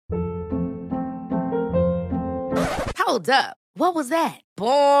Hold up. What was that?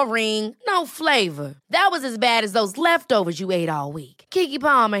 Boring. No flavor. That was as bad as those leftovers you ate all week. Keke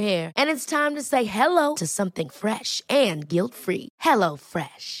Palmer here, and it's time to say hello to something fresh and guilt-free. Hello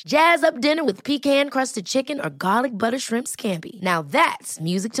Fresh. Jazz up dinner with pecan-crusted chicken or garlic butter shrimp scampi. Now that's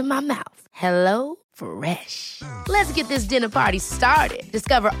music to my mouth. Hello Fresh. Let's get this dinner party started.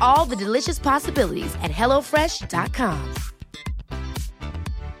 Discover all the delicious possibilities at hellofresh.com.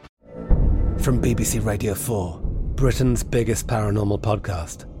 From BBC Radio 4, Britain's biggest paranormal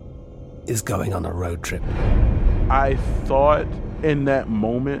podcast is going on a road trip. I thought in that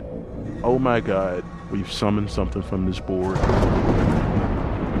moment, oh my God, we've summoned something from this board.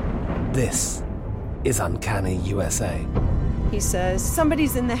 This is Uncanny USA. He says,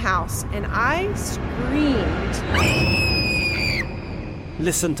 somebody's in the house, and I screamed.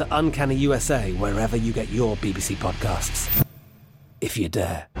 Listen to Uncanny USA wherever you get your BBC podcasts, if you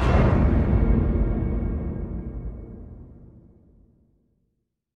dare.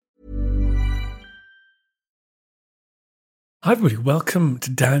 Hi everybody, welcome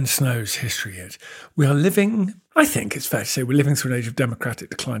to Dan Snow's History Hit. We are living, I think it's fair to say, we're living through an age of democratic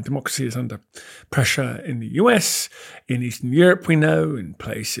decline. Democracy is under pressure in the US, in Eastern Europe we know, in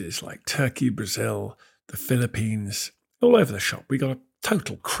places like Turkey, Brazil, the Philippines, all over the shop. We got a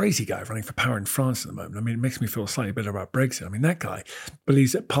total crazy guy running for power in France at the moment. I mean, it makes me feel slightly better about Brexit. I mean, that guy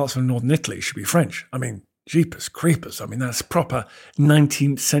believes that parts of northern Italy should be French. I mean, jeepers creepers. I mean, that's proper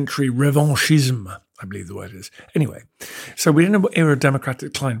 19th century revanchism, I believe the word is. Anyway, so we're in an era of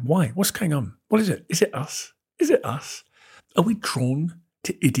democratic decline. Why? What's going on? What is it? Is it us? Is it us? Are we drawn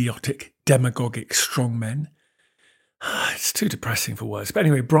to idiotic, demagogic strongmen? It's too depressing for words. But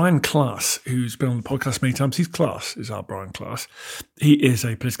anyway, Brian Klaas, who's been on the podcast many times, is our Brian Klaas. He is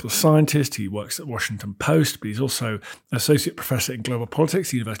a political scientist. He works at the Washington Post, but he's also an associate professor in global politics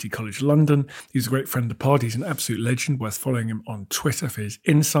at University College London. He's a great friend of the pod. He's an absolute legend, worth following him on Twitter for his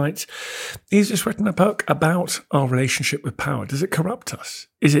insights. He's just written a book about our relationship with power. Does it corrupt us?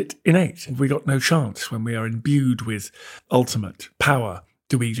 Is it innate? Have we got no chance when we are imbued with ultimate power?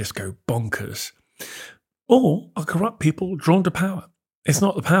 Do we just go bonkers? Or are corrupt people drawn to power? It's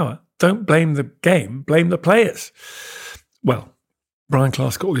not the power. Don't blame the game, blame the players. Well, Brian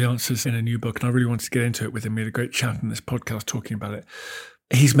Klaas got all the answers in a new book, and I really wanted to get into it with him. We had a great chat in this podcast talking about it.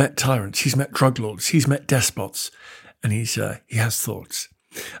 He's met tyrants, he's met drug lords, he's met despots, and he has thoughts.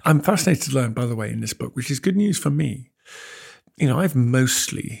 I'm fascinated to learn, by the way, in this book, which is good news for me. You know, I've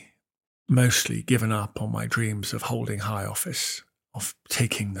mostly given up on my dreams of holding high office, of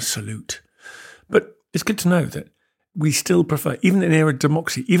taking the salute. But it's good to know that we still prefer, even in an era of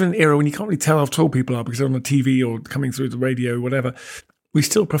democracy, even in an era when you can't really tell how tall people are because they're on the TV or coming through the radio or whatever, we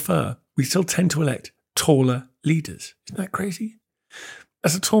still tend to elect taller leaders. Isn't that crazy?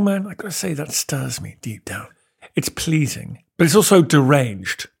 As a tall man, I've got to say that stirs me deep down. It's pleasing, but it's also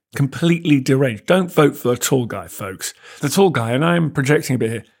deranged, completely deranged. Don't vote for the tall guy, folks. The tall guy, and I'm projecting a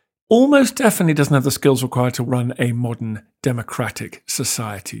bit here, almost definitely doesn't have the skills required to run a modern democratic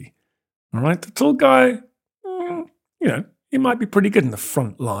society. All right, the tall guy, he might be pretty good in the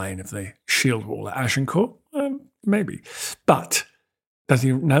front line of the shield wall at Agincourt, maybe. But does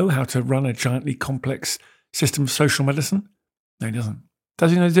he know how to run a giantly complex system of social medicine? No, he doesn't.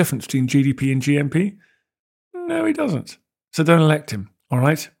 Does he know the difference between GDP and GMP? No, he doesn't. So don't elect him, all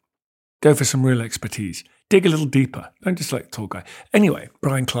right? Go for some real expertise. Dig a little deeper. Don't just elect the tall guy. Anyway,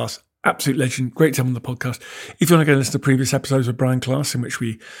 Brian Klaas, absolute legend. Great to have him on the podcast. If you want to go listen to previous episodes with Brian Klaas in which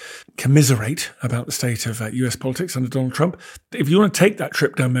we commiserate about the state of US politics under Donald Trump, if you want to take that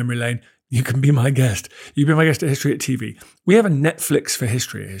trip down memory lane, you can be my guest. You can be my guest at History Hit TV. We have a Netflix for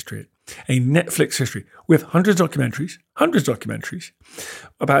history at History Hit. A Netflix history. We have hundreds of documentaries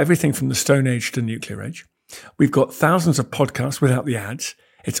about everything from the Stone Age to the nuclear age. We've got thousands of podcasts without the ads.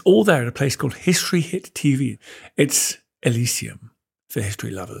 It's all there at a place called History Hit TV. It's Elysium for history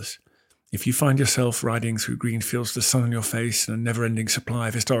lovers. If you find yourself riding through green fields with the sun on your face and a never-ending supply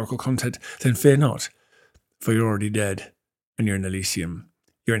of historical content, then fear not, for you're already dead and you're in Elysium.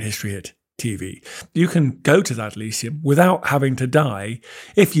 You're in History Hit TV. You can go to that Elysium without having to die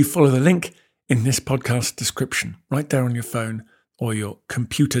if you follow the link in this podcast description, right there on your phone or your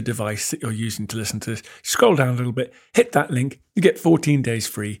computer device that you're using to listen to this. Scroll down a little bit, hit that link. You get 14 days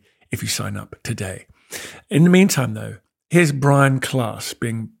free if you sign up today. In the meantime, though, here's Brian Klaas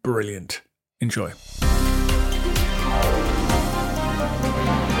being brilliant. Enjoy.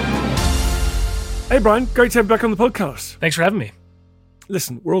 Hey, Brian. Great to have you back on the podcast. Thanks for having me.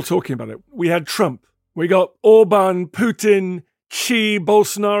 Listen, we're all talking about it. We had Trump. We got Orban, Putin, Xi,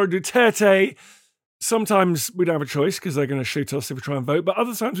 Bolsonaro, Duterte. Sometimes we don't have a choice because they're going to shoot us if we try and vote. But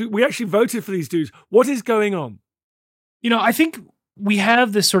other times we actually voted for these dudes. What is going on? I think we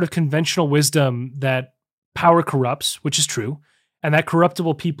have this sort of conventional wisdom that power corrupts, which is true, and that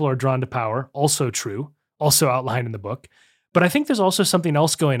corruptible people are drawn to power, also true, also outlined in the book. But I think there's also something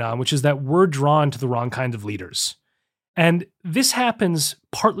else going on, which is that we're drawn to the wrong kind of leaders. And this happens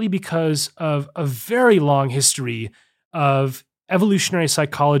partly because of a very long history of evolutionary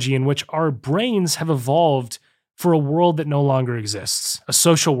psychology in which our brains have evolved for a world that no longer exists, a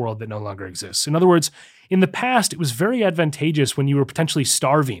social world that no longer exists. In other words, in the past, it was very advantageous when you were potentially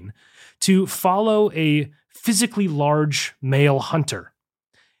starving to follow a physically large male hunter.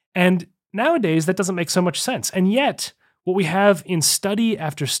 And nowadays, that doesn't make so much sense. And yet, what we have in study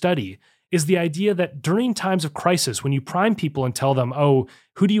after study is the idea that during times of crisis, when you prime people and tell them, oh,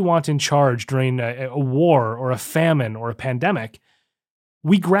 who do you want in charge during a war or a famine or a pandemic,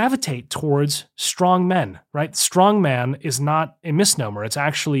 we gravitate towards strong men, right? Strong man is not a misnomer. It's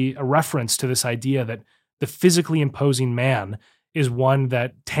actually a reference to this idea that the physically imposing man is one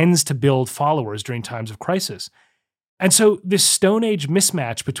that tends to build followers during times of crisis. And so this Stone Age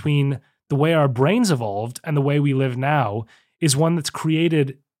mismatch between the way our brains evolved and the way we live now is one that's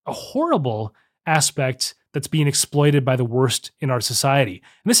created a horrible aspect that's being exploited by the worst in our society.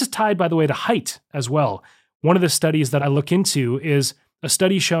 And this is tied, by the way, to height as well. One of the studies that I look into is a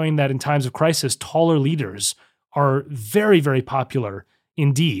study showing that in times of crisis, taller leaders are very, very popular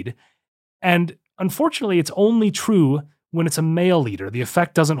indeed. And unfortunately, it's only true when it's a male leader. The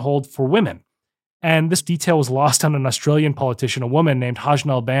effect doesn't hold for women. And this detail was lost on an Australian politician, a woman named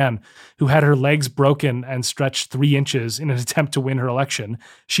Hajnal Ban, who had her legs broken and stretched 3 inches in an attempt to win her election.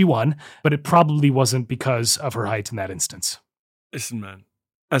 She won, but it probably wasn't because of her height in that instance. Listen, man,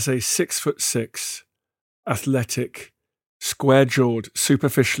 as a 6'6", athletic, square-jawed,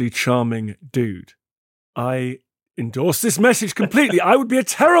 superficially charming dude, I endorse this message completely. I would be a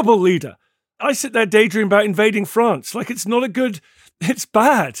terrible leader. I sit there daydreaming about invading France. Like, it's not a good, it's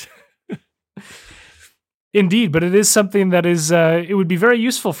bad. Indeed, but it is something that is, it would be very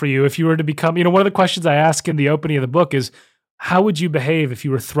useful for you if you were to become, one of the questions I ask in the opening of the book is, how would you behave if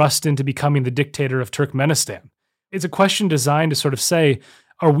you were thrust into becoming the dictator of Turkmenistan? It's a question designed to sort of say,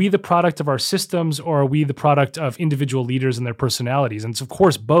 are we the product of our systems or are we the product of individual leaders and their personalities? And it's of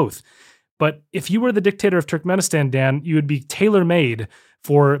course both. But if you were the dictator of Turkmenistan, Dan, you would be tailor-made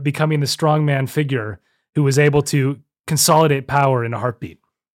for becoming the strongman figure who was able to consolidate power in a heartbeat.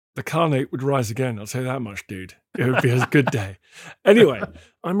 The Khanate would rise again, I'll say that much, dude. It would be a good day. Anyway,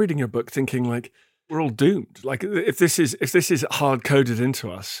 I'm reading your book thinking, like, we're all doomed. Like, if this is hard-coded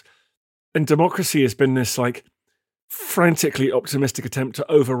into us, and democracy has been this, like, frantically optimistic attempt to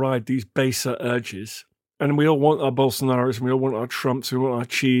override these baser urges, and we all want our Bolsonaros, and we all want our Trumps, we want our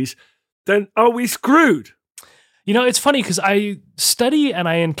cheese, then are we screwed? It's funny because I study and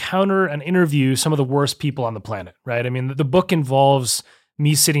I encounter and interview some of the worst people on the planet, right? I mean, the book involves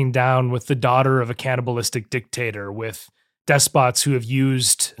me sitting down with the daughter of a cannibalistic dictator, with despots who have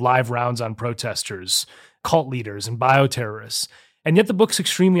used live rounds on protesters, cult leaders, and bioterrorists. And yet the book's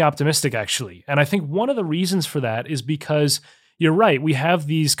extremely optimistic, actually. And I think one of the reasons for that is because you're right, we have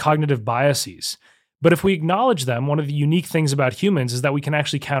these cognitive biases. But if we acknowledge them, one of the unique things about humans is that we can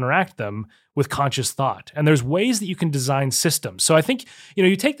actually counteract them with conscious thought. And there's ways that you can design systems. So I think,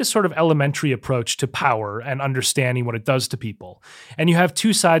 you take this sort of elementary approach to power and understanding what it does to people. And you have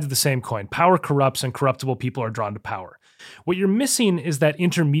two sides of the same coin. Power corrupts and corruptible people are drawn to power. What you're missing is that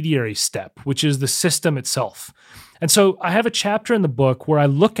intermediary step, which is the system itself. And so I have a chapter in the book where I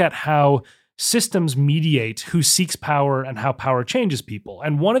look at how systems mediate who seeks power and how power changes people.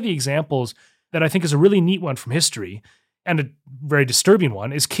 And one of the examples that I think is a really neat one from history, and a very disturbing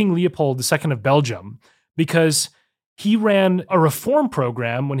one, is King Leopold II of Belgium, because he ran a reform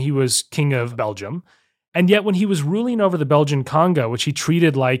program when he was king of Belgium. And yet when he was ruling over the Belgian Congo, which he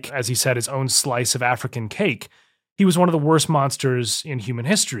treated like, as he said, his own slice of African cake, he was one of the worst monsters in human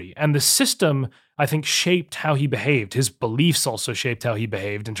history. And the system, I think, shaped how he behaved. His beliefs also shaped how he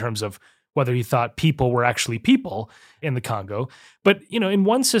behaved in terms of whether he thought people were actually people in the Congo. But, in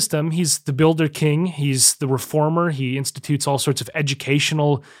one system, he's the builder king, he's the reformer, he institutes all sorts of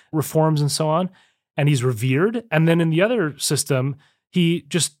educational reforms and so on, and he's revered. And then in the other system, he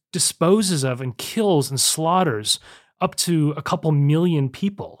just disposes of and kills and slaughters up to a couple million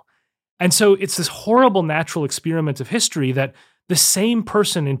people. And so it's this horrible natural experiment of history that the same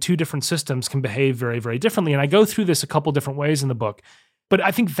person in two different systems can behave very, very differently. And I go through this a couple different ways in the book. But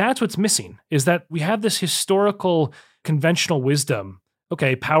I think that's what's missing, is that we have this historical, conventional wisdom.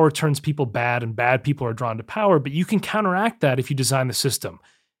 Okay, power turns people bad and bad people are drawn to power, but you can counteract that if you design the system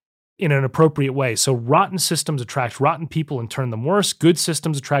in an appropriate way. So rotten systems attract rotten people and turn them worse. Good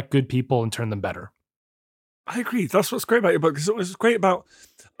systems attract good people and turn them better. I agree. That's what's great about your book. Because what's great about,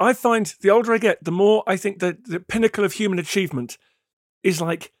 I find the older I get, the more I think that the pinnacle of human achievement is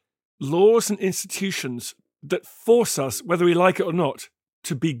like laws and institutions that force us, whether we like it or not,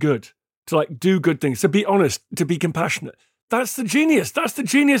 to be good, to like do good things, to be honest, to be compassionate. That's the genius. That's the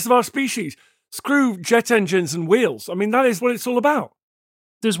genius of our species. Screw jet engines and wheels. I mean, that is what it's all about.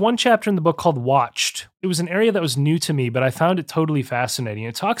 There's one chapter in the book called Watched. It was an area that was new to me, but I found it totally fascinating.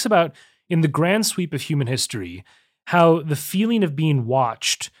 It talks about, in the grand sweep of human history, how the feeling of being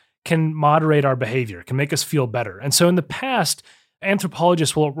watched can moderate our behavior, can make us feel better. And so in the past,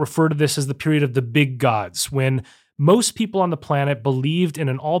 anthropologists will refer to this as the period of the big gods, when most people on the planet believed in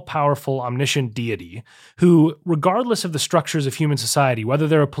an all-powerful, omniscient deity who, regardless of the structures of human society, whether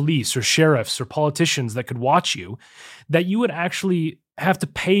they're police or sheriffs or politicians that could watch you, that you would actually have to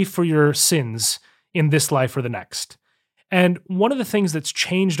pay for your sins in this life or the next. And one of the things that's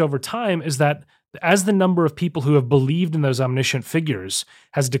changed over time is that as the number of people who have believed in those omniscient figures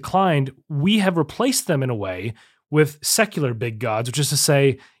has declined, we have replaced them in a way with secular big gods, which is to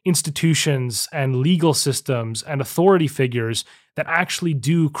say institutions and legal systems and authority figures that actually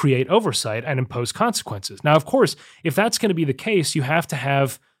do create oversight and impose consequences. Now, of course, if that's going to be the case, you have to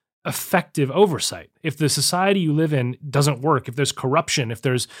have effective oversight. If the society you live in doesn't work, if there's corruption, if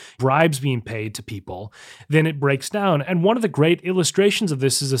there's bribes being paid to people, then it breaks down. And one of the great illustrations of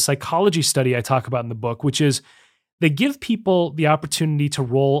this is a psychology study I talk about in the book, which is they give people the opportunity to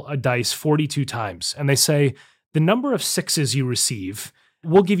roll a dice 42 times. And they say, the number of sixes you receive,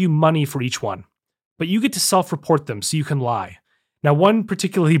 we'll give you money for each one, but you get to self-report them so you can lie. Now, one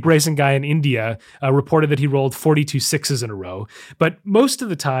particularly brazen guy in India reported that he rolled 42 sixes in a row, but most of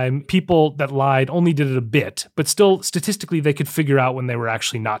the time, people that lied only did it a bit, but still, statistically, they could figure out when they were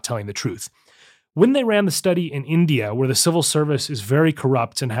actually not telling the truth. When they ran the study in India, where the civil service is very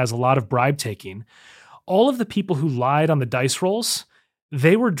corrupt and has a lot of bribe taking, all of the people who lied on the dice rolls,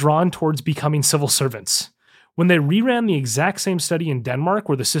 they were drawn towards becoming civil servants. When they reran the exact same study in Denmark,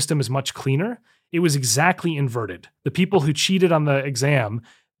 where the system is much cleaner, it was exactly inverted. The people who cheated on the exam,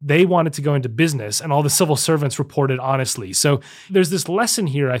 they wanted to go into business, and all the civil servants reported honestly. So there's this lesson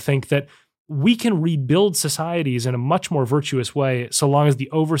here, I think, that we can rebuild societies in a much more virtuous way so long as the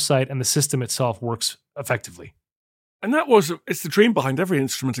oversight and the system itself works effectively. And it's the dream behind every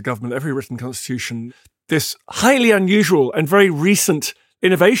instrument of government, every written constitution, this highly unusual and very recent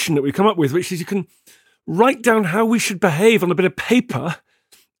innovation that we've come up with, which is you can write down how we should behave on a bit of paper,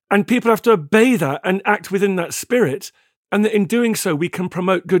 and people have to obey that and act within that spirit. And that in doing so, we can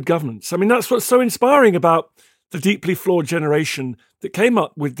promote good governance. I mean, that's what's so inspiring about the deeply flawed generation that came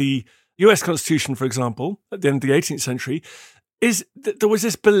up with the US Constitution, for example, at the end of the 18th century, is that there was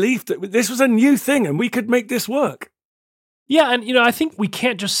this belief that this was a new thing and we could make this work. Yeah, and I think we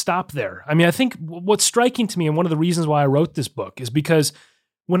can't just stop there. I mean, I think what's striking to me, and one of the reasons why I wrote this book, is because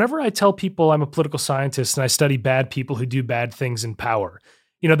whenever I tell people I'm a political scientist and I study bad people who do bad things in power,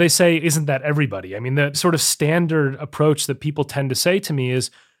 they say, isn't that everybody? I mean, the sort of standard approach that people tend to say to me is,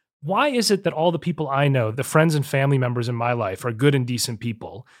 why is it that all the people I know, the friends and family members in my life, are good and decent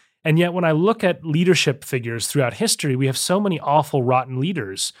people? And yet when I look at leadership figures throughout history, we have so many awful, rotten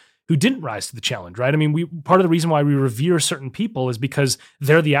leaders who didn't rise to the challenge, right? I mean, part of the reason why we revere certain people is because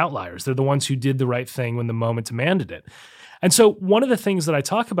they're the outliers. They're the ones who did the right thing when the moment demanded it. And so one of the things that I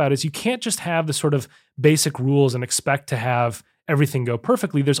talk about is you can't just have the sort of basic rules and expect to have everything go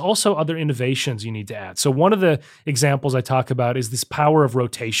perfectly. There's also other innovations you need to add. So one of the examples I talk about is this power of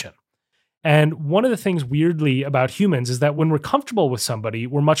rotation. And one of the things weirdly about humans is that when we're comfortable with somebody,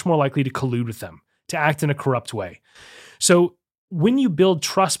 we're much more likely to collude with them, to act in a corrupt way. So when you build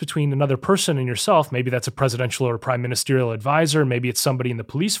trust between another person and yourself, maybe that's a presidential or a prime ministerial advisor, maybe it's somebody in the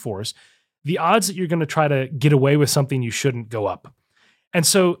police force, the odds that you're going to try to get away with something you shouldn't go up. And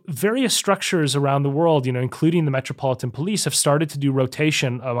so various structures around the world, including the Metropolitan Police, have started to do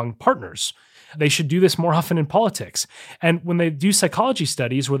rotation among partners. They should do this more often in politics. And when they do psychology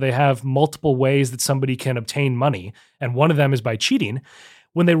studies where they have multiple ways that somebody can obtain money, and one of them is by cheating,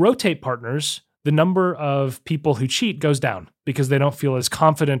 when they rotate partners, the number of people who cheat goes down because they don't feel as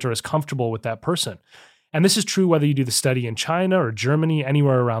confident or as comfortable with that person. And this is true whether you do the study in China or Germany,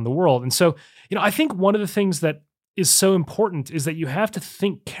 anywhere around the world. And so, I think one of the things that is so important is that you have to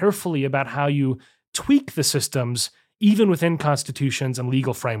think carefully about how you tweak the systems, even within constitutions and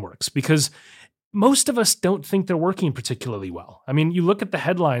legal frameworks, because most of us don't think they're working particularly well. I mean, you look at the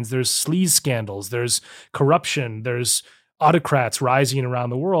headlines, there's sleaze scandals, there's corruption, there's autocrats rising around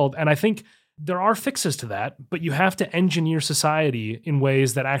the world. And I think there are fixes to that, but you have to engineer society in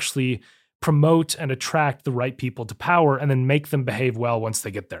ways that actually promote and attract the right people to power and then make them behave well once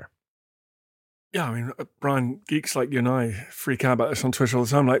they get there. Yeah, I mean, Brian, geeks like you and I freak out about this on Twitter all the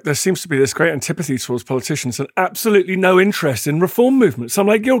time. Like, there seems to be this great antipathy towards politicians and absolutely no interest in reform movements. I'm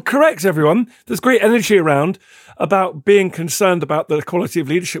like, you're correct, everyone. There's great energy around about being concerned about the quality of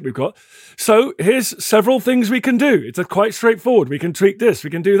leadership we've got. So here's several things we can do. It's quite straightforward. We can tweak this. We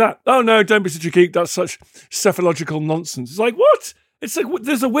can do that. Oh, no, don't be such a geek. That's such cephalogical nonsense. It's like, what? It's like,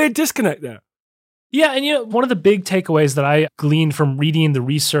 there's a weird disconnect there. Yeah, and one of the big takeaways that I gleaned from reading the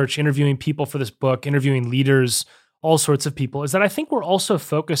research, interviewing people for this book, interviewing leaders, all sorts of people, is that I think we're also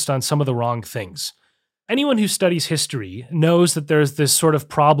focused on some of the wrong things. Anyone who studies history knows that there's this sort of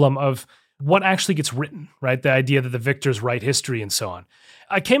problem of what actually gets written, right? The idea that the victors write history and so on.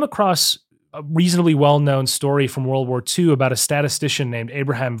 I came across a reasonably well-known story from World War II about a statistician named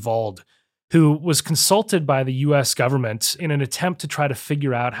Abraham Wald, who was consulted by the US government in an attempt to try to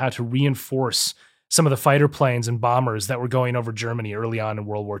figure out how to reinforce some of the fighter planes and bombers that were going over Germany early on in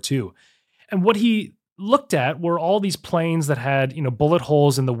World War II. And what he looked at were all these planes that had, bullet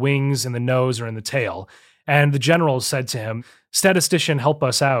holes in the wings, in the nose, or in the tail. And the generals said to him, "Statistician, help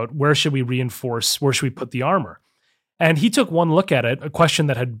us out. Where should we reinforce? Where should we put the armor?" And he took one look at it, a question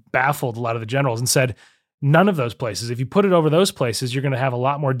that had baffled a lot of the generals, and said, none of those places. If you put it over those places, you're going to have a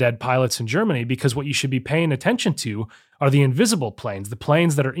lot more dead pilots in Germany, because what you should be paying attention to are the invisible planes, the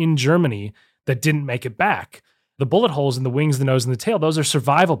planes that are in Germany that didn't make it back. The bullet holes in the wings, the nose, and the tail, those are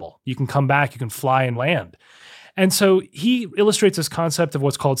survivable. You can come back, you can fly and land. And so he illustrates this concept of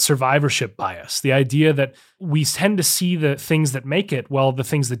what's called survivorship bias, the idea that we tend to see the things that make it, well, the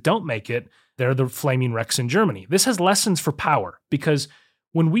things that don't make it, they're the flaming wrecks in Germany. This has lessons for power, because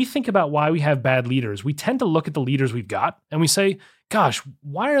when we think about why we have bad leaders, we tend to look at the leaders we've got and we say, gosh,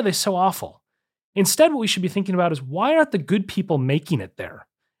 why are they so awful? Instead, what we should be thinking about is, why aren't the good people making it there?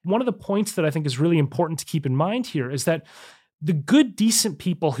 One of the points that I think is really important to keep in mind here is that the good, decent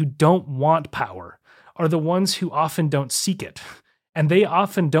people who don't want power are the ones who often don't seek it, and they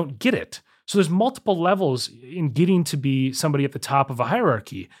often don't get it. So there's multiple levels in getting to be somebody at the top of a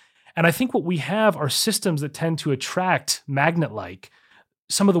hierarchy. And I think what we have are systems that tend to attract, magnet-like,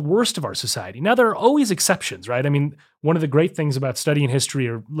 some of the worst of our society. Now, there are always exceptions, right? I mean, one of the great things about studying history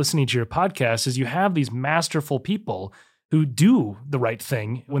or listening to your podcast is you have these masterful people who do the right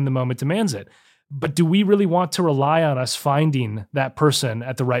thing when the moment demands it. But do we really want to rely on us finding that person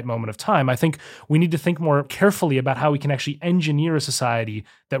at the right moment of time? I think we need to think more carefully about how we can actually engineer a society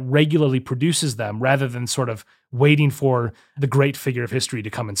that regularly produces them, rather than sort of waiting for the great figure of history to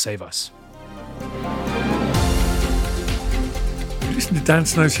come and save us. You listen to Dan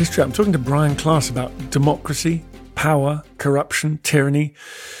Snow's History. I'm talking to Brian Klaas about democracy, power, corruption, tyranny.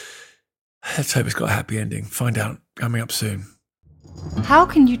 Let's hope it's got a happy ending. Find out coming up soon. How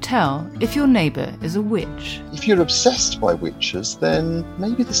can you tell if your neighbour is a witch? If you're obsessed by witches, then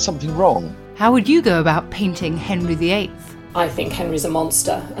maybe there's something wrong. How would you go about painting Henry VIII? I think Henry's a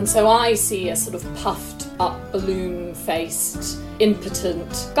monster, and so I see a sort of puffed up, balloon-faced,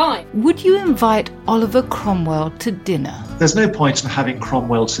 impotent guy. Would you invite Oliver Cromwell to dinner? There's no point in having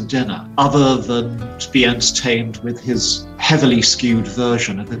Cromwell to dinner other than to be entertained with his heavily skewed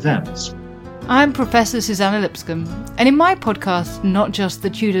version of events. I'm Professor Susanna Lipscomb, and in my podcast, Not Just the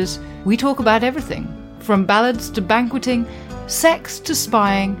Tudors, we talk about everything, from ballads to banqueting, sex to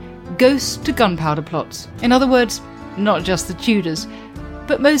spying, ghosts to gunpowder plots. In other words, not just the Tudors,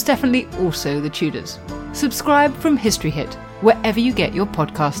 but most definitely also the Tudors. Subscribe from History Hit, wherever you get your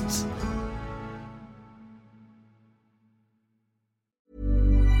podcasts.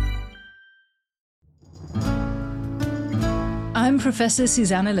 I'm Professor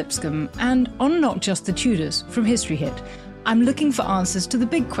Susanna Lipscomb, and on Not Just the Tudors from History Hit, I'm looking for answers to the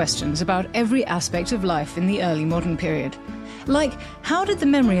big questions about every aspect of life in the early modern period. Like, how did the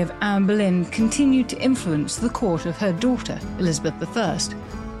memory of Anne Boleyn continue to influence the court of her daughter, Elizabeth I?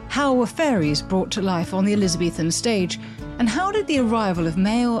 How were fairies brought to life on the Elizabethan stage? And how did the arrival of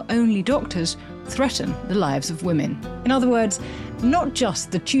male-only doctors threaten the lives of women? In other words, not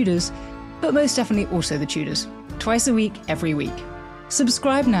just the Tudors, but most definitely also the Tudors. Twice a week, every week.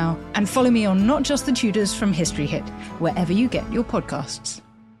 Subscribe now and follow me on Not Just the Tudors from History Hit, wherever you get your podcasts.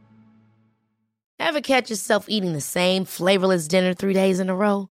 Ever catch yourself eating the same flavorless dinner 3 days in a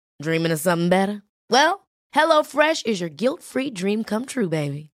row? Dreaming of something better? Well, HelloFresh is your guilt-free dream come true,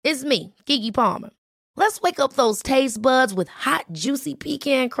 baby. It's me, Keke Palmer. Let's wake up those taste buds with hot, juicy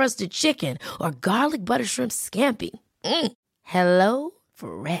pecan-crusted chicken or garlic butter shrimp scampi. Hello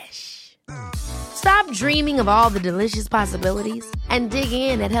Fresh. Stop dreaming of all the delicious possibilities and dig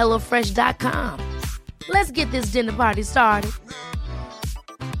in at HelloFresh.com. Let's get this dinner party started.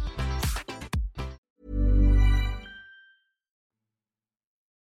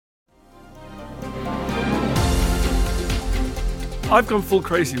 I've gone full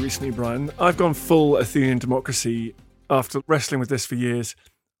crazy recently, Brian. I've gone full Athenian democracy after wrestling with this for years.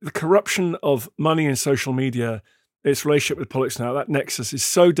 The corruption of money and social media, its relationship with politics now, that nexus is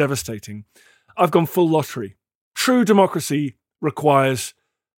so devastating. I've gone full lottery. True democracy requires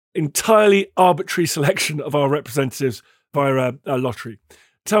entirely arbitrary selection of our representatives via a lottery.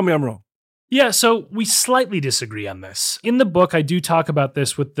 Tell me I'm wrong. Yeah, so we slightly disagree on this. In the book, I do talk about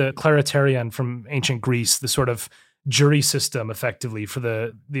this with the Clariterion from ancient Greece, the sort of jury system, effectively, for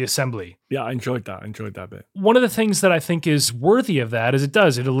the assembly. Yeah, I enjoyed that bit. One of the things that I think is worthy of that is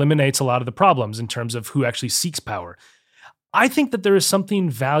it eliminates a lot of the problems in terms of who actually seeks power. I think that there is something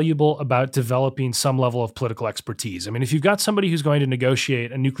valuable about developing some level of political expertise. I mean, if you've got somebody who's going to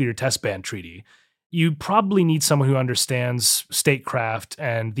negotiate a nuclear test ban treaty, you probably need someone who understands statecraft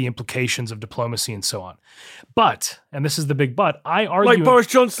and the implications of diplomacy and so on. But, and this is the big but, I argue... Like Boris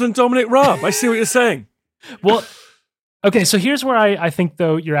Johnson and Dominic Raab. I see what you're saying. Well, okay, so here's where I think,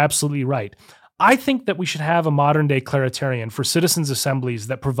 though, you're absolutely right. I think that we should have a modern-day Clariterion for citizens' assemblies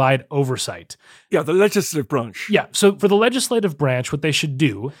that provide oversight. Yeah, the legislative branch. Yeah, so for the legislative branch, what they should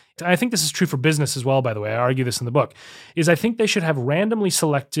do, and I think this is true for business as well, by the way, I argue this in the book, is I think they should have randomly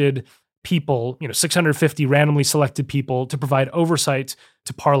selected people, 650 randomly selected people to provide oversight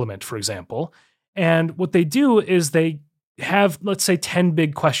to Parliament, for example. And what they do is they have, let's say, 10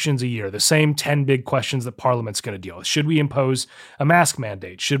 big questions a year, the same 10 big questions that Parliament's going to deal with. Should we impose a mask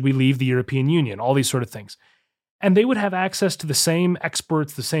mandate? Should we leave the European Union? All these sort of things. And they would have access to the same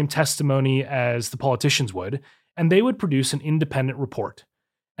experts, the same testimony as the politicians would, and they would produce an independent report.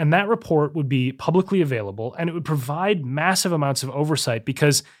 And that report would be publicly available, and it would provide massive amounts of oversight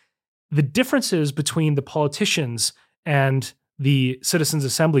because the differences between the politicians and the citizens'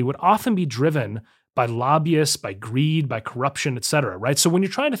 assembly would often be driven by lobbyists, by greed, by corruption, et cetera, right? So when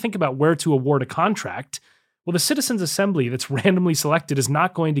you're trying to think about where to award a contract, well, the citizens' assembly that's randomly selected is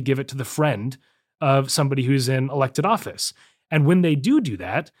not going to give it to the friend of somebody who's in elected office. And when they do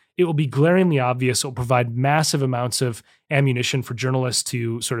that, it will be glaringly obvious. It will provide massive amounts of ammunition for journalists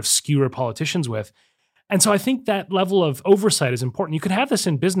to sort of skewer politicians with. And so I think that level of oversight is important. You could have this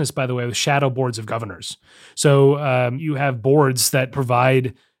in business, by the way, with shadow boards of governors. So you have boards that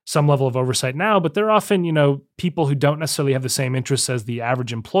provide some level of oversight now, but they're often, people who don't necessarily have the same interests as the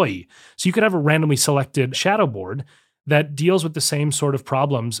average employee. So you could have a randomly selected shadow board that deals with the same sort of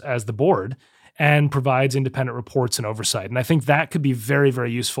problems as the board and provides independent reports and oversight. And I think that could be very,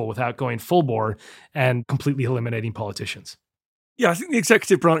 very useful without going full bore and completely eliminating politicians. Yeah, I think the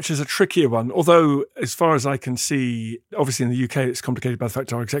executive branch is a trickier one, although as far as I can see, obviously in the UK, it's complicated by the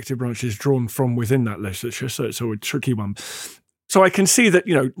fact our executive branch is drawn from within that legislature, so it's a tricky one. So I can see that,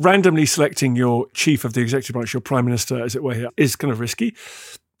 randomly selecting your chief of the executive branch, your prime minister, as it were, here, is kind of risky.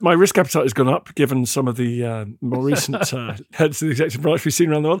 My risk appetite has gone up, given some of the more recent heads of the executive branch we've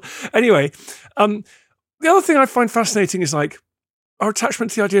seen around the world. Anyway, the other thing I find fascinating is our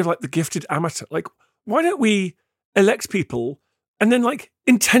attachment to the idea of the gifted amateur. Why don't we elect people and then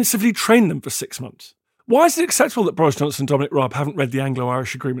intensively train them for 6 months? Why is it acceptable that Boris Johnson and Dominic Raab haven't read the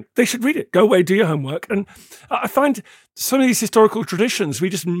Anglo-Irish Agreement? They should read it. Go away, do your homework. And I find some of these historical traditions we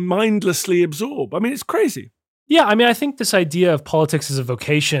just mindlessly absorb. I mean, it's crazy. Yeah, I mean, I think this idea of politics as a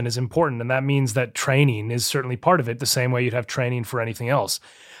vocation is important, and that means that training is certainly part of it, the same way you'd have training for anything else.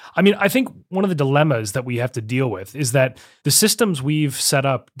 I mean, I think one of the dilemmas that we have to deal with is that the systems we've set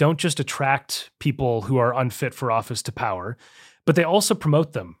up don't just attract people who are unfit for office to power, but they also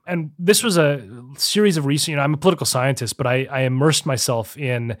promote them. And this was a series of research. I'm a political scientist, but I immersed myself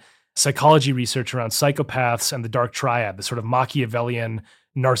in psychology research around psychopaths and the dark triad, the sort of Machiavellian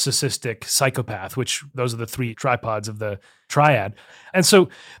narcissistic psychopath, which those are the three tripods of the triad. And so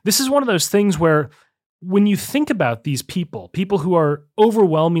this is one of those things where when you think about these people who are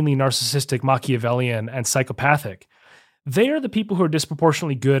overwhelmingly narcissistic, Machiavellian, and psychopathic, they are the people who are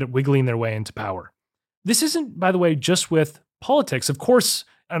disproportionately good at wiggling their way into power. This isn't, by the way, just with politics. Of course,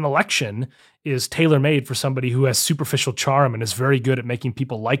 an election is tailor-made for somebody who has superficial charm and is very good at making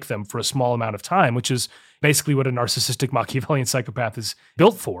people like them for a small amount of time, which is basically what a narcissistic Machiavellian psychopath is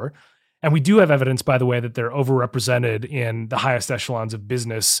built for. And we do have evidence, by the way, that they're overrepresented in the highest echelons of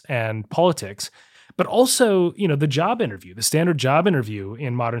business and politics. But also, the job interview, the standard job interview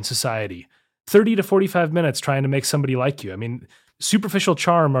in modern society, 30 to 45 minutes trying to make somebody like you. I mean, superficial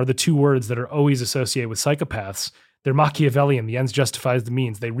charm are the two words that are always associated with psychopaths. They're Machiavellian. The ends justifies the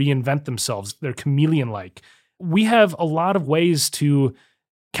means. They reinvent themselves. They're chameleon-like. We have a lot of ways to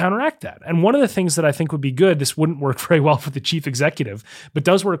counteract that. And one of the things that I think would be good, this wouldn't work very well for the chief executive, but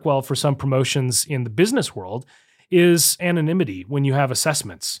does work well for some promotions in the business world, is anonymity when you have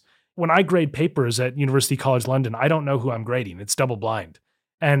assessments. when I grade papers at University College London, I don't know who I'm grading. It's double blind.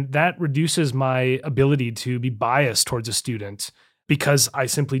 And that reduces my ability to be biased towards a student because I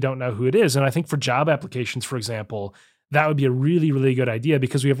simply don't know who it is. And I think for job applications, for example, that would be a really, really good idea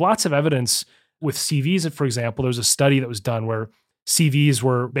because we have lots of evidence with CVs. For example, there was a study that was done where CVs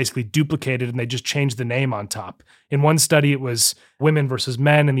were basically duplicated and they just changed the name on top. In one study, it was women versus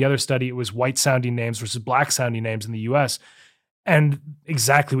men. In the other study, it was white sounding names versus black sounding names in the US. And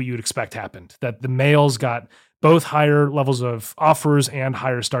exactly what you would expect happened, that the males got both higher levels of offers and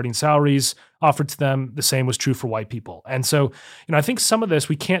higher starting salaries offered to them. The same was true for white people. And so, I think some of this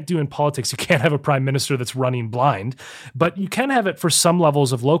we can't do in politics. You can't have a prime minister that's running blind, but you can have it for some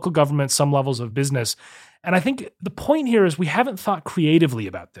levels of local government, some levels of business. And I think the point here is we haven't thought creatively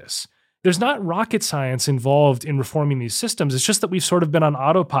about this. There's not rocket science involved in reforming these systems. It's just that we've sort of been on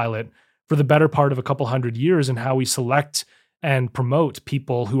autopilot for the better part of a couple hundred years in how we select and promote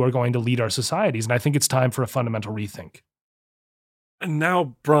people who are going to lead our societies. And I think it's time for a fundamental rethink. And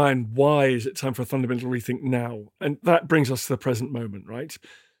now, Brian, why is it time for a fundamental rethink now? And that brings us to the present moment, right?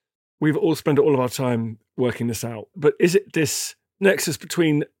 We've all spent all of our time working this out. But is it this nexus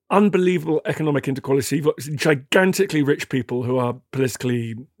between unbelievable economic inequality, you've got gigantically rich people who are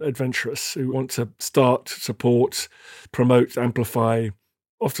politically adventurous, who want to start, support, promote, amplify,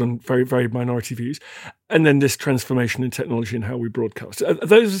 often very, very minority views, and then this transformation in technology and how we broadcast. Are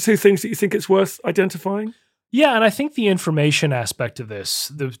those the two things that you think it's worth identifying? Yeah, and I think the information aspect of this,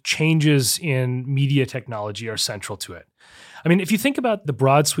 the changes in media technology are central to it. I mean, if you think about the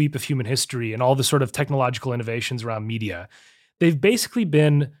broad sweep of human history and all the sort of technological innovations around media, they've basically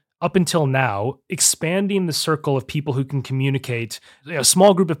been, up until now, expanding the circle of people who can communicate, a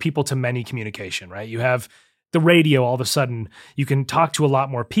small group of people to many communication, right? You have the radio, all of a sudden, you can talk to a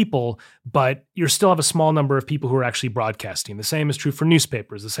lot more people, but you still have a small number of people who are actually broadcasting. The same is true for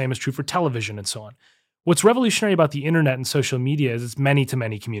newspapers. The same is true for television and so on. What's revolutionary about the internet and social media is it's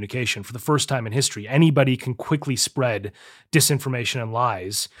many-to-many communication. For the first time in history, anybody can quickly spread disinformation and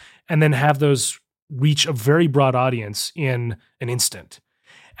lies and then have those reach a very broad audience in an instant.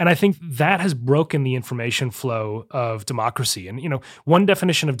 And I think that has broken the information flow of democracy. And, one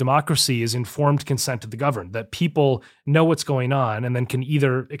definition of democracy is informed consent of the governed, that people know what's going on and then can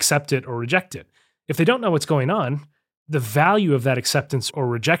either accept it or reject it. If they don't know what's going on, the value of that acceptance or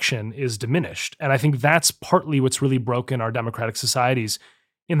rejection is diminished. And I think that's partly what's really broken our democratic societies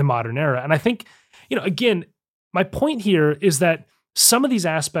in the modern era. And I think, again, my point here is that some of these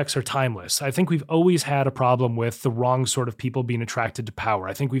aspects are timeless. I think we've always had a problem with the wrong sort of people being attracted to power.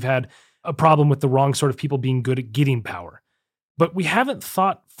 I think we've had a problem with the wrong sort of people being good at getting power. But we haven't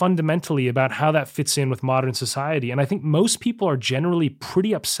thought fundamentally about how that fits in with modern society. And I think most people are generally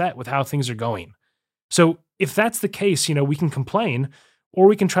pretty upset with how things are going. So if that's the case, we can complain, or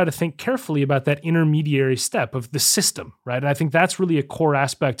we can try to think carefully about that intermediary step of the system, right? And I think that's really a core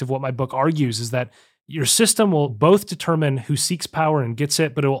aspect of what my book argues, is that your system will both determine who seeks power and gets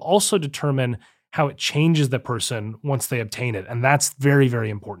it, but it will also determine how it changes the person once they obtain it. And that's very, very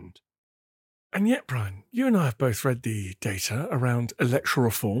important. And yet, Brian, you and I have both read the data around electoral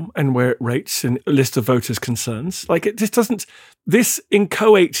reform and where it rates in a list of voters' concerns. This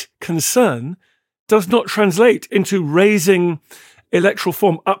inchoate concern does not translate into raising electoral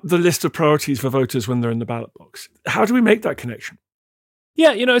reform up the list of priorities for voters when they're in the ballot box. How do we make that connection?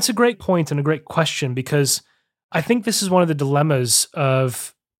 Yeah, it's a great point and a great question, because I think this is one of the dilemmas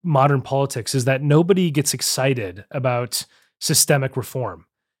of modern politics, is that nobody gets excited about systemic reform,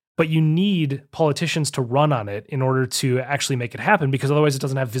 but you need politicians to run on it in order to actually make it happen, because otherwise it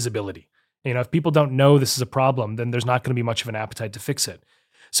doesn't have visibility. If people don't know this is a problem, then there's not going to be much of an appetite to fix it.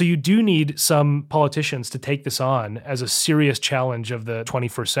 So you do need some politicians to take this on as a serious challenge of the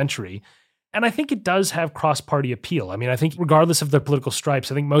 21st century. And I think it does have cross-party appeal. I mean, I think regardless of their political stripes,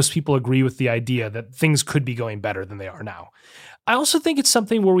 I think most people agree with the idea that things could be going better than they are now. I also think it's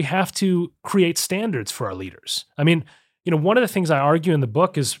something where we have to create standards for our leaders. I mean, one of the things I argue in the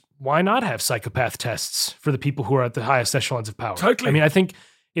book is, why not have psychopath tests for the people who are at the highest echelons of power? Totally. I mean, I think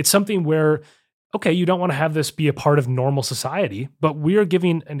it's something where, okay, you don't want to have this be a part of normal society, but we are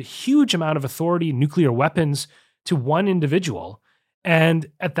giving a huge amount of authority, nuclear weapons, to one individual.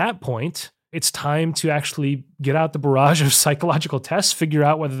 And at that point, it's time to actually get out the barrage of psychological tests, figure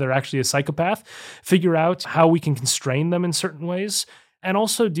out whether they're actually a psychopath, figure out how we can constrain them in certain ways, and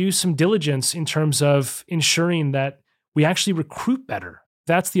also do some diligence in terms of ensuring that we actually recruit better.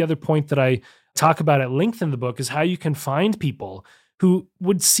 That's the other point that I talk about at length in the book, is how you can find people who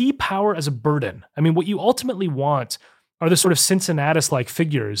would see power as a burden. I mean, what you ultimately want are the sort of Cincinnatus-like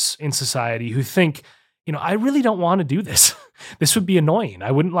figures in society who think, I really don't want to do this. This would be annoying.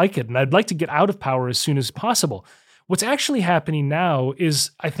 I wouldn't like it. And I'd like to get out of power as soon as possible. What's actually happening now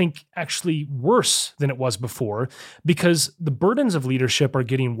is, I think, actually worse than it was before, because the burdens of leadership are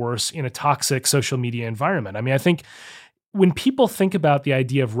getting worse in a toxic social media environment. I mean, I think when people think about the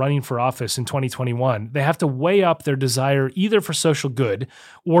idea of running for office in 2021, they have to weigh up their desire either for social good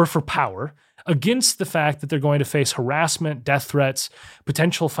or for power against the fact that they're going to face harassment, death threats,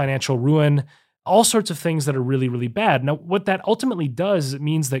 potential financial ruin, all sorts of things that are really, really bad. Now, what that ultimately does is it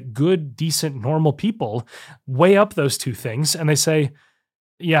means that good, decent, normal people weigh up those two things and they say,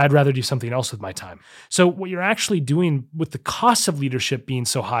 yeah, I'd rather do something else with my time. So what you're actually doing with the cost of leadership being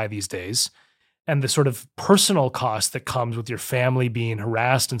so high these days and the sort of personal cost that comes with your family being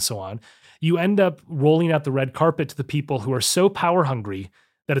harassed and so on, you end up rolling out the red carpet to the people who are so power hungry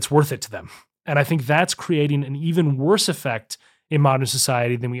that it's worth it to them. And I think that's creating an even worse effect in modern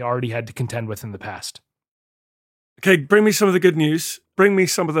society than we already had to contend with in the past. Okay, bring me some of the good news. Bring me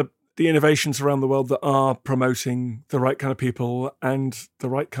some of the innovations around the world that are promoting the right kind of people and the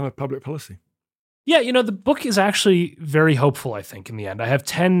right kind of public policy. Yeah, the book is actually very hopeful, I think, in the end. I have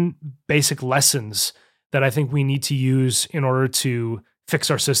 10 basic lessons that I think we need to use in order to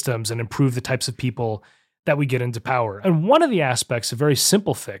fix our systems and improve the types of people that we get into power. And one of the aspects, a very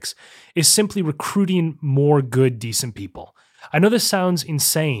simple fix, is simply recruiting more good, decent people. I know this sounds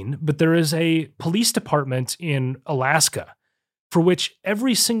insane, but there is a police department in Alaska for which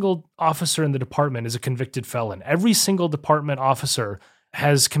every single officer in the department is a convicted felon. Every single department officer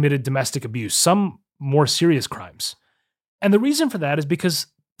has committed domestic abuse, some more serious crimes. And the reason for that is because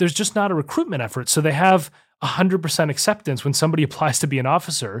there's just not a recruitment effort. So they have 100% acceptance when somebody applies to be an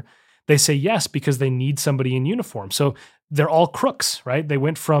officer. They say yes because they need somebody in uniform. So they're all crooks, right? They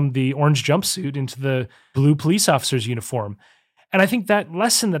went from the orange jumpsuit into the blue police officer's uniform. And I think that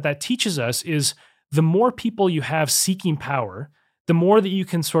lesson that teaches us is the more people you have seeking power, the more that you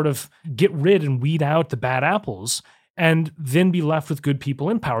can sort of get rid and weed out the bad apples and then be left with good people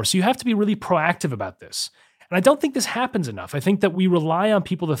in power. So you have to be really proactive about this. And I don't think this happens enough. I think that we rely on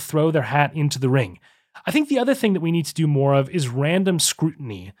people to throw their hat into the ring. I think the other thing that we need to do more of is random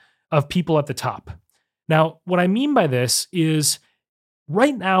scrutiny of people at the top. Now, what I mean by this is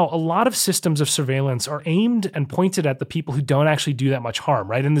right now, a lot of systems of surveillance are aimed and pointed at the people who don't actually do that much harm,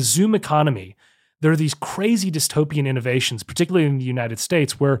 right? In the Zoom economy, there are these crazy dystopian innovations, particularly in the United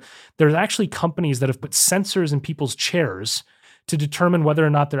States, where there's actually companies that have put sensors in people's chairs to determine whether or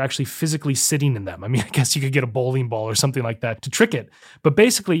not they're actually physically sitting in them. I mean, I guess you could get a bowling ball or something like that to trick it. But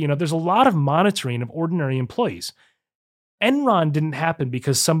basically, there's a lot of monitoring of ordinary employees. Enron didn't happen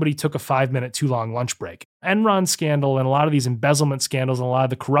because somebody took a 5-minute too long lunch break. Enron scandal and a lot of these embezzlement scandals and a lot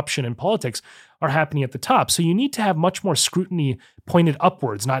of the corruption in politics are happening at the top. So you need to have much more scrutiny pointed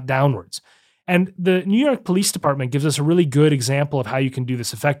upwards, not downwards. And the New York Police Department gives us a really good example of how you can do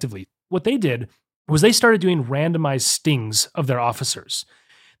this effectively. What they did was they started doing randomized stings of their officers.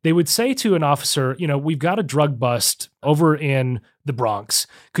 They would say to an officer, we've got a drug bust over in the Bronx.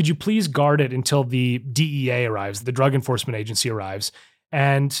 Could you please guard it until the DEA arrives, the Drug Enforcement Agency arrives,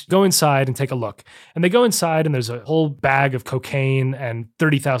 and go inside and take a look. And they go inside and there's a whole bag of cocaine and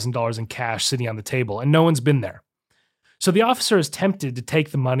 $30,000 in cash sitting on the table, and no one's been there. So the officer is tempted to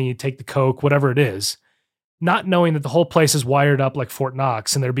take the money, take the coke, whatever it is, not knowing that the whole place is wired up like Fort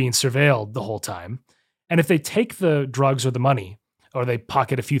Knox and they're being surveilled the whole time. And if they take the drugs or the money, or they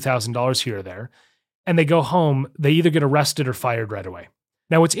pocket a few $1,000s here or there, and they go home, they either get arrested or fired right away.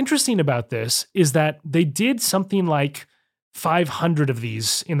 Now, what's interesting about this is that they did something like 500 of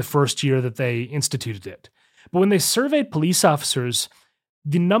these in the first year that they instituted it. But when they surveyed police officers,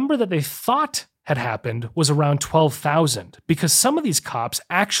 the number that they thought had happened was around 12,000, because some of these cops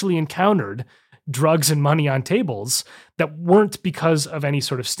actually encountered drugs and money on tables that weren't because of any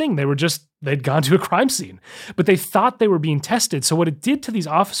sort of sting. They'd gone to a crime scene, but they thought they were being tested. So what it did to these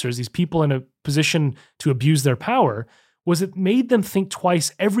officers, these people in a position to abuse their power, was it made them think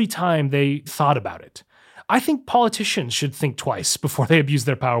twice every time they thought about it. I think politicians should think twice before they abuse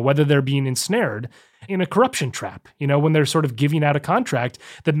their power, whether they're being ensnared in a corruption trap, when they're sort of giving out a contract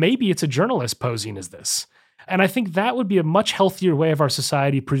that maybe it's a journalist posing as this. And I think that would be a much healthier way of our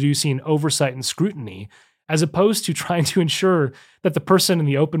society producing oversight and scrutiny, as opposed to trying to ensure that the person in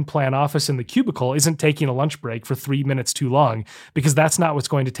the open plan office in the cubicle isn't taking a lunch break for 3 minutes too long, because that's not what's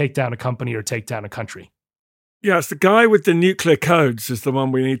going to take down a company or take down a country. Yeah, it's the guy with the nuclear codes is the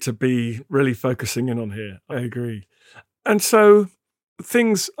one we need to be really focusing in on here. I agree. And so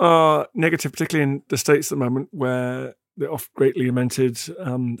things are negative, particularly in the States at the moment, where they're oft greatly lamented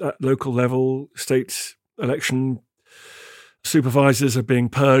at local level, state election supervisors are being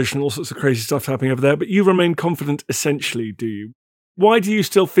purged and all sorts of crazy stuff happening over there. But you remain confident, essentially, do you? Why do you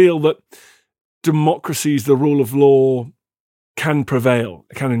still feel that democracies, the rule of law, can prevail,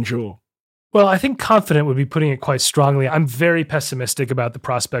 can endure? Well, I think confident would be putting it quite strongly. I'm very pessimistic about the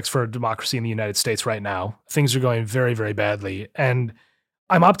prospects for democracy in the United States right now. Things are going very, very badly. And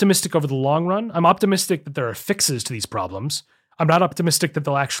I'm optimistic over the long run. I'm optimistic that there are fixes to these problems. I'm not optimistic that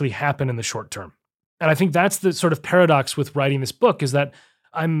they'll actually happen in the short term. And I think that's the sort of paradox with writing this book, is that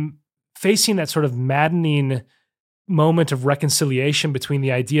I'm facing that sort of maddening moment of reconciliation between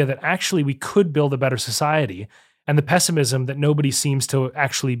the idea that actually we could build a better society and the pessimism that nobody seems to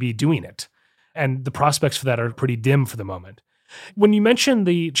actually be doing it. And the prospects for that are pretty dim for the moment. When you mention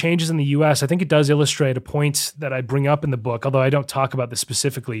the changes in the US, I think it does illustrate a point that I bring up in the book, although I don't talk about this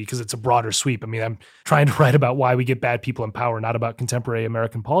specifically because it's a broader sweep. I mean, I'm trying to write about why we get bad people in power, not about contemporary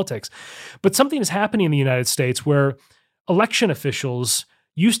American politics. But something is happening in the United States where election officials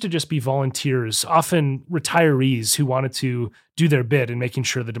used to just be volunteers, often retirees who wanted to do their bit in making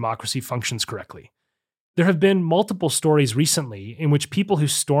sure the democracy functions correctly. There have been multiple stories recently in which people who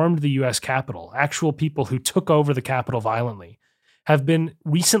stormed the US Capitol, actual people who took over the Capitol violently, have been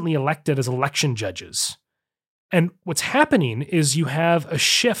recently elected as election judges. And what's happening is you have a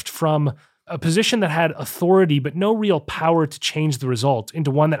shift from a position that had authority but no real power to change the result into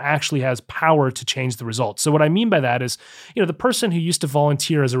one that actually has power to change the result. So what I mean by that is, the person who used to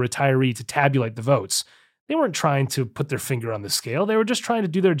volunteer as a retiree to tabulate the votes, they weren't trying to put their finger on the scale. They were just trying to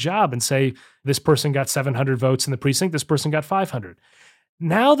do their job and say, this person got 700 votes in the precinct, this person got 500.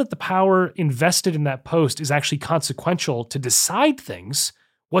 Now that the power invested in that post is actually consequential to decide things,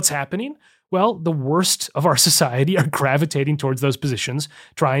 what's happening? Well, the worst of our society are gravitating towards those positions,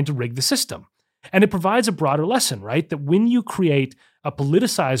 trying to rig the system. And it provides a broader lesson, right? That when you create a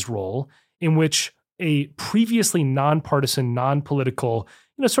politicized role in which a previously nonpartisan, non-political,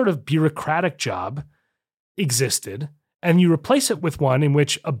 sort of bureaucratic job existed, and you replace it with one in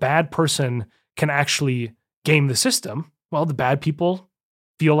which a bad person can actually game the system, well, the bad people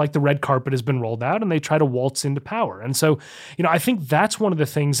feel like the red carpet has been rolled out and they try to waltz into power. And so, I think that's one of the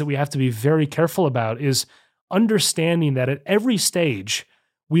things that we have to be very careful about, is understanding that at every stage,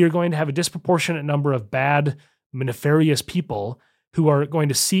 we are going to have a disproportionate number of bad, nefarious people who are going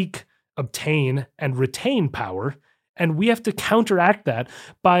to seek, obtain, and retain power. And we have to counteract that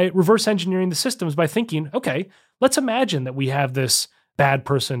by reverse engineering the systems, by thinking, okay, let's imagine that we have this bad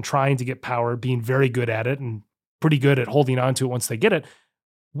person trying to get power, being very good at it and pretty good at holding on to it once they get it.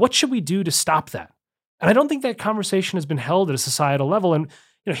 What should we do to stop that? And I don't think that conversation has been held at a societal level. And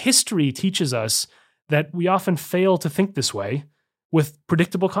history teaches us that we often fail to think this way with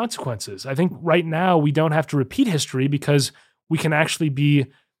predictable consequences. I think right now we don't have to repeat history because we can actually be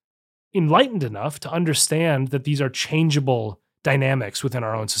enlightened enough to understand that these are changeable dynamics within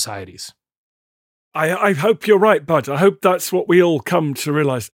our own societies. I hope you're right, Bud. I hope that's what we all come to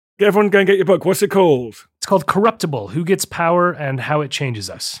realize. Everyone go and get your book. What's it called? It's called Corruptible: Who Gets Power and How It Changes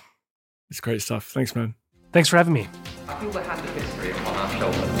Us. It's great stuff. Thanks, man. Thanks for having me. I feel the hand of history upon our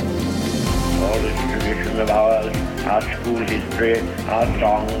shoulders. All this tradition of ours, our school history, our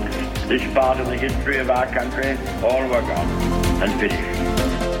songs, this part of the history of our country, all were gone and finished.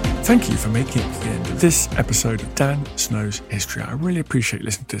 Thank you for making it to the end of this episode of Dan Snow's History. I really appreciate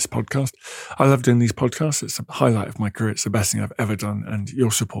listening to this podcast. I love doing these podcasts. It's a highlight of my career. It's the best thing I've ever done. And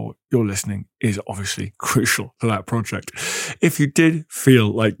your support, your listening is obviously crucial to that project. If you did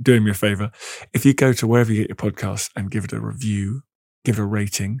feel like doing me a favor, if you go to wherever you get your podcasts and give it a review, give it a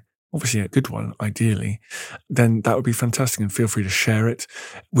rating, obviously a good one, ideally, then that would be fantastic, and feel free to share it.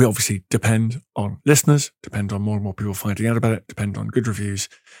 We obviously depend on listeners, depend on more and more people finding out about it, depend on good reviews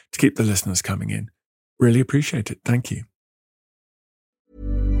to keep the listeners coming in. Really appreciate it. Thank you.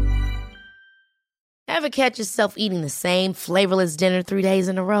 Ever catch yourself eating the same flavorless dinner 3 days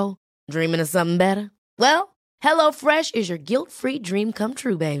in a row? Dreaming of something better? Well, HelloFresh is your guilt-free dream come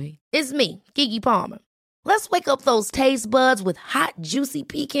true, baby. It's me, Keke Palmer. Let's wake up those taste buds with hot, juicy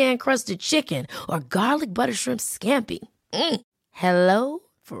pecan-crusted chicken or garlic butter shrimp scampi. Hello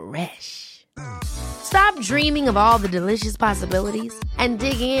Fresh. Stop dreaming of all the delicious possibilities and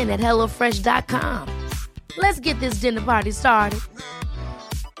dig in at HelloFresh.com. Let's get this dinner party started.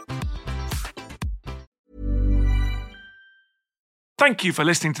 Thank you for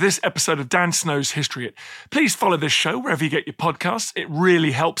listening to this episode of Dan Snow's History Hit. Please follow this show wherever you get your podcasts. It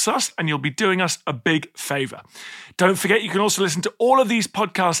really helps us, and you'll be doing us a big favour. Don't forget, you can also listen to all of these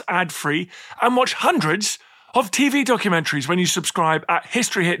podcasts ad-free and watch hundreds of TV documentaries when you subscribe at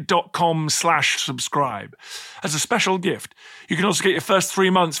historyhit.com/subscribe. As a special gift, you can also get your first 3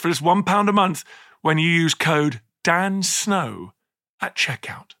 months for just £1 a month when you use code Dan Snow at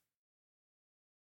checkout.